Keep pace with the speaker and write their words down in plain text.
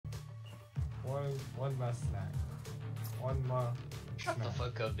One more snack. One more. Shut the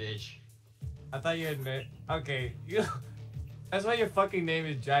fuck up, bitch. I thought you admit. Okay, you. That's why your fucking name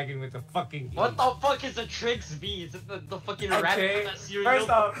is Dragon with the fucking. What the fuck is a Trix V? Is it the fucking rabbit that cereal? First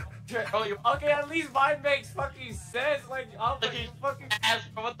off, oh, you okay, at least mine makes fucking sense. Like, I'm fucking ass.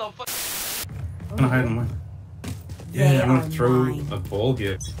 What the fuck? I'm gonna hide in one. Yeah, I'm gonna throw a ball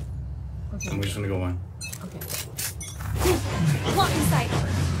here. Okay. And we're just gonna go one. Okay. Lock in sight.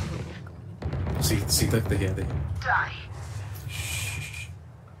 See the here. Die. Shh.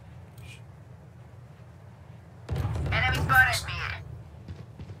 Enemy spotted me.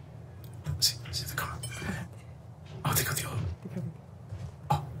 See the car. Oh, they got the other.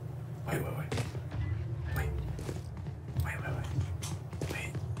 Oh, wait.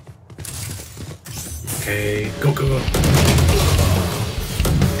 Okay, go.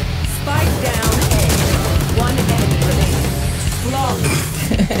 Spike down A. One enemy remaining.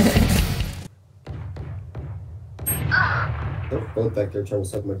 They're both back there trying to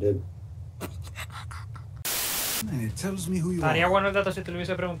suck my dick. It tells me who you Estaría are. bueno el dato si te lo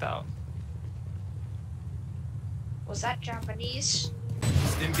hubiese preguntado. Was that Japanese?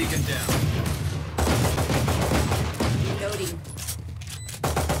 Stim beacon down. Reloading.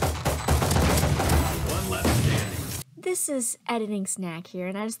 One left standing. This is Editing Snacc here,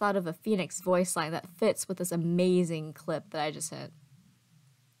 and I just thought of a Phoenix voice line that fits with this amazing clip that I just hit.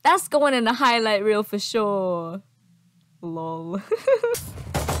 That's going in the highlight reel for sure. Lol.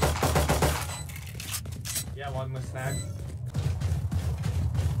 Yeah, one more snack.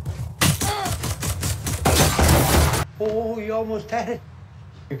 Oh, you almost had it.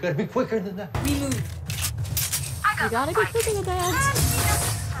 You gotta be quicker than that. We move. You gotta be quicker than that.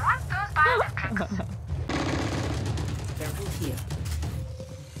 Careful here.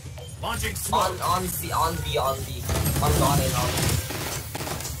 Launching smoke. On B. On God and on.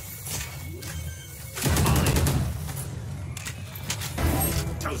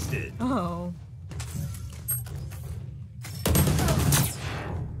 Toasted. Oh.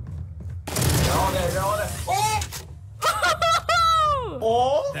 They're all there.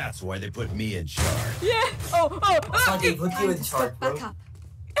 Oh! That's why they put me in charge. Yeah! Oh! They put you in charge, bro. Back up.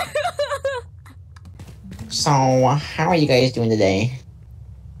 So, how are you guys doing today?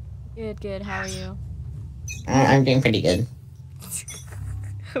 Good. How are you? I'm doing pretty good.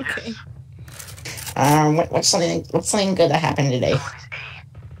 Okay. What's something good that happened today?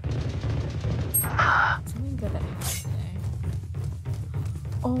 Something good that happened today.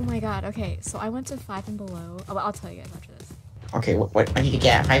 Oh my god, okay, so I went to 5 and Below. Oh, I'll tell you guys after this. Okay, what did you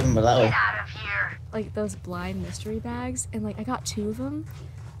get? 5 and Below? Get out of here. Like, those blind mystery bags, and like, I got 2 of them,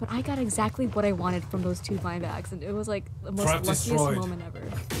 but I got exactly what I wanted from those 2 blind bags, and it was like the most luckiest moment ever.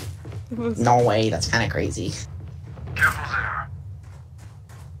 It was... No way, that's kind of crazy. Careful there.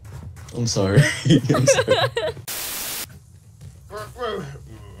 I'm sorry. I'm sorry.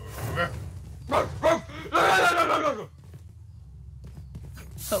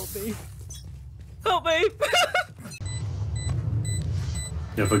 Help me. Help me!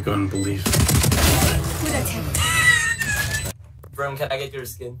 You have a gun, belief. Good attempt. Bro, can I get your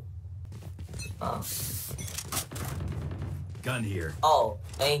skin? Gun here. Oh,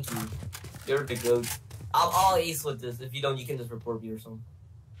 thank you. You're the goat. I'll ace with this. If you don't, you can just report me or something.